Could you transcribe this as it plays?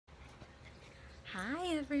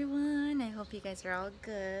Hi everyone, I hope you guys are all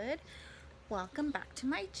good. Welcome back to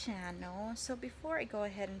my channel. So before I go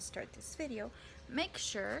ahead and start this video, make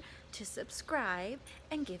sure to subscribe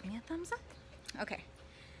and give me a thumbs up. Okay,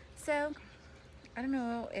 so I don't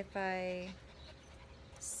know if I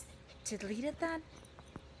deleted that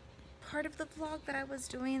part of the vlog that I was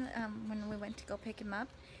doing when we went to go pick him up.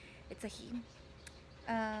 It's a he.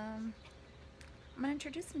 I'm gonna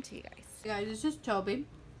introduce him to you guys. Guys, this is Toby.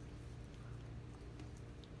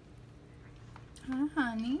 Hi,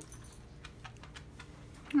 honey.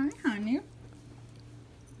 Hi, honey.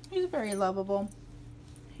 He's very lovable.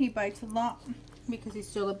 He bites a lot because he's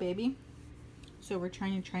still a baby. So we're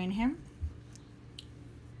trying to train him.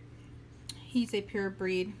 He's a pure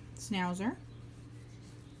breed schnauzer.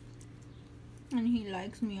 And he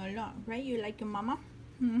likes me a lot, right? You like your mama?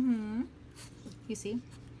 Mm-hmm. You see?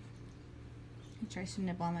 He tries to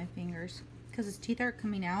nibble on my fingers because his teeth are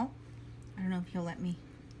coming out. I don't know if he'll let me.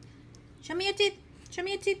 Show me your teeth. Show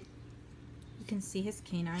me your teeth. You can see his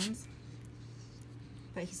canines,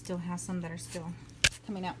 but he still has some that are still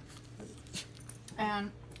coming out.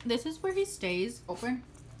 And this is where he stays open,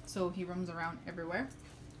 so he roams around everywhere.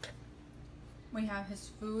 We have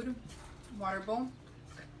his food, water bowl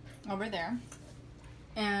over there,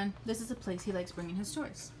 and this is a place he likes bringing his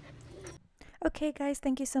toys. Okay guys,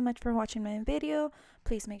 thank you so much for watching my video.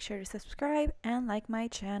 Please make sure to subscribe and like my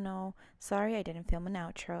channel. Sorry I didn't film an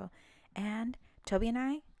outro. And Toby and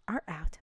I are out.